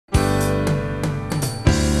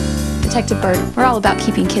Detective Bird. We're all about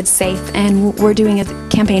keeping kids safe, and we're doing a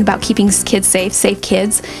campaign about keeping kids safe, safe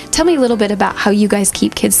kids. Tell me a little bit about how you guys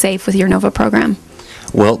keep kids safe with your NOVA program.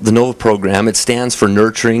 Well, the NOVA program, it stands for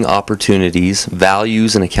Nurturing Opportunities,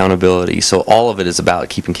 Values, and Accountability. So all of it is about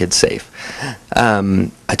keeping kids safe.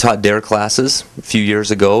 I taught DARE classes a few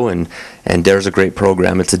years ago, and DARE's a great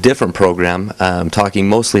program. It's a different program, talking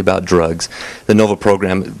mostly about drugs. The NOVA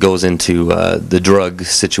program goes into the drug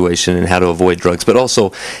situation and how to avoid drugs, but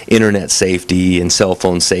also internet safety and cell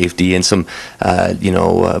phone safety and some,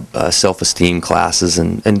 self-esteem classes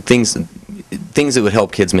and things that would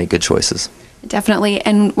help kids make good choices. Definitely,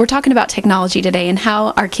 and we're talking about technology today and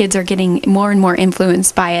how our kids are getting more and more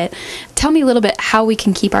influenced by it. Tell me a little bit how we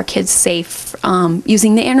can keep our kids safe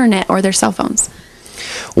using the internet or their cell phones.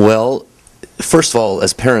 Well, first of all,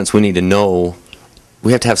 as parents, we need to know,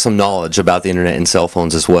 we have to have some knowledge about the internet and cell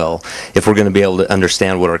phones as well if we're going to be able to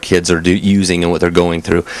understand what our kids are using and what they're going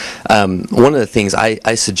through. One of the things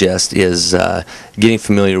I suggest is getting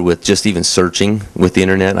familiar with just even searching with the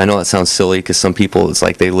internet. I know that sounds silly because some people, it's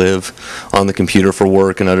like they live on the computer for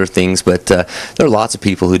work and other things, but there are lots of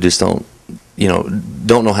people who just don't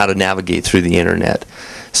know how to navigate through the internet.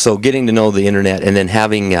 So getting to know the internet and then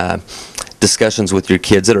having discussions with your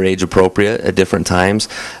kids that are age appropriate at different times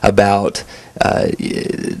about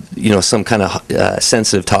some kind of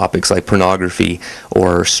sensitive topics like pornography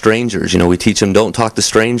or strangers. We teach them don't talk to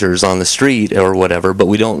strangers on the street or whatever, but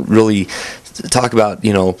we don't really talk about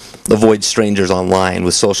avoid strangers online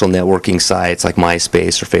with social networking sites like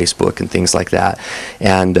MySpace or Facebook and things like that,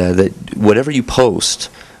 and that whatever you post,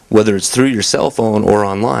 whether it's through your cell phone or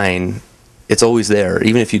online, it's always there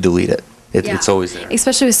even if you delete it. It's always there.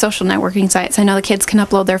 Especially with social networking sites. I know the kids can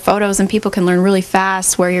upload their photos and people can learn really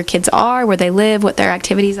fast where your kids are, where they live, what their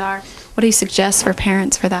activities are. What do you suggest for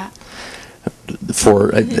parents for that?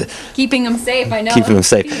 For keeping them safe, I know. Keeping them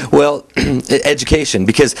safe. Well, education,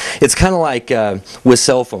 because it's kind of like with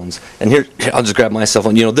cell phones. And here, I'll just grab my cell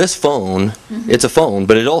phone. This phone, it's a phone,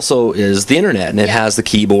 but it also is the internet, and it has the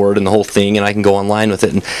keyboard and the whole thing, and I can go online with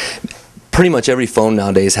it. And pretty much every phone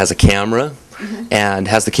nowadays has a camera. And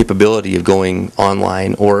has the capability of going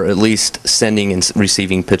online or at least sending and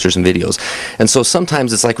receiving pictures and videos. And so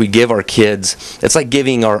sometimes it's like we give our kids, it's like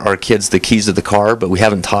giving our kids the keys to the car, but we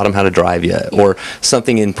haven't taught them how to drive yet, or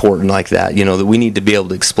something important like that, that we need to be able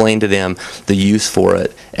to explain to them the use for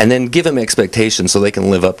it and then give them expectations so they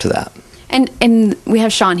can live up to that. And we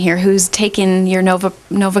have Sean here who's taken your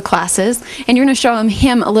NOVA classes, and you're going to show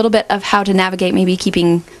him a little bit of how to navigate maybe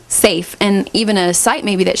keeping safe, and even a site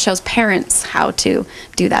maybe that shows parents how to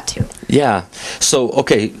do that too. Yeah. So,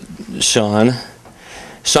 okay, Sean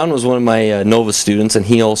was one of my NOVA students, and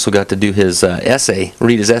he also got to do his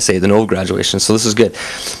read his essay at the NOVA graduation, so this is good.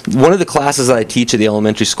 One of the classes that I teach at the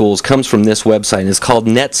elementary schools comes from this website, and it's called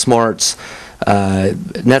netsmartz.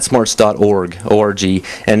 Netsmartz.org,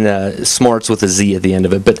 and smarts with a Z at the end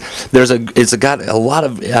of it. But it's got a lot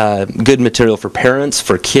of good material for parents,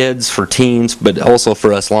 for kids, for teens, but also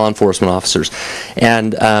for us law enforcement officers.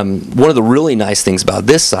 And one of the really nice things about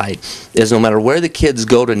this site is no matter where the kids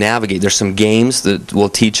go to navigate, there's some games that will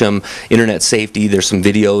teach them internet safety. There's some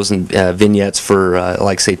videos and vignettes for,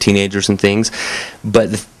 like, say, teenagers and things.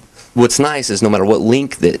 But what's nice is no matter what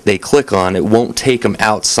link that they click on, it won't take them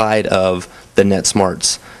outside of the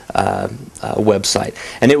netsmartz website.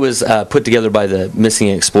 And it was put together by the Missing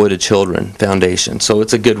and Exploited Children Foundation. So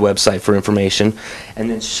it's a good website for information. And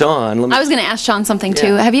then Sean, I was going to ask Sean something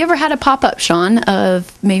too. Have you ever had a pop-up, Sean,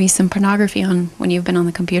 of maybe some pornography on when you've been on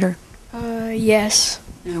the computer? Yes.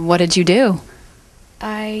 And what did you do?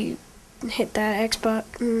 I hit that X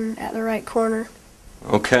button at the right corner.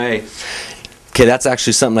 Okay, that's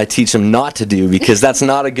actually something I teach them not to do, because that's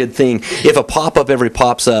not a good thing. If a pop-up ever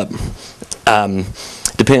pops up,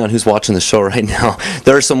 depending on who's watching the show right now,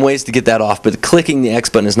 there are some ways to get that off, but clicking the X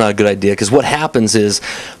button is not a good idea, because what happens is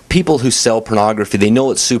people who sell pornography, they know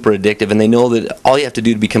it's super addictive, and they know that all you have to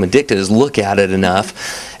do to become addicted is look at it enough.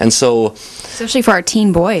 And so, especially for our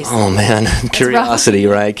teen boys. Oh man, curiosity,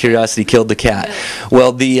 right? Curiosity killed the cat.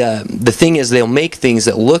 Well, the thing is, they'll make things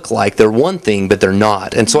that look like they're one thing, but they're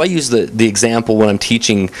not. And so I use the example when I'm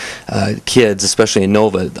teaching kids, especially in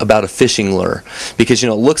NOVA, about a fishing lure, because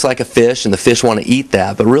it looks like a fish, and the fish want to eat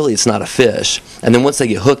that, but really it's not a fish. And then once they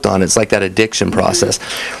get hooked on it, it's like that addiction process.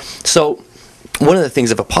 So one of the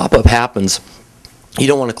things, if a pop-up happens, you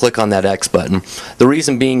don't want to click on that X button. The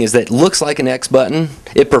reason being is that it looks like an X button.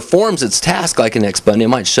 It performs its task like an X button. It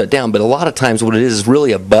might shut down, but a lot of times what it is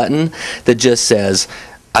really a button that just says,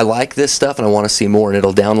 I like this stuff and I want to see more, and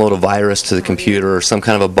it'll download a virus to the computer or some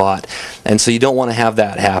kind of a bot. And so you don't want to have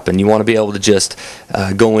that happen. You want to be able to just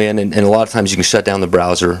go in, and a lot of times you can shut down the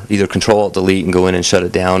browser, either Control-Alt-Delete and go in and shut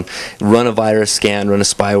it down, run a virus scan, run a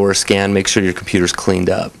spyware scan, make sure your computer's cleaned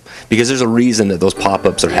up. Because there's a reason that those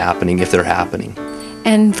pop-ups are happening if they're happening.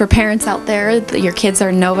 And for parents out there, your kids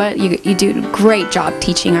are Nova, you do a great job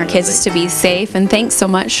teaching our kids to be safe. And thanks so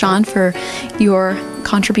much, Sean, for your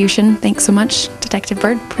contribution. Thanks so much, Detective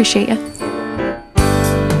Bird. Appreciate you.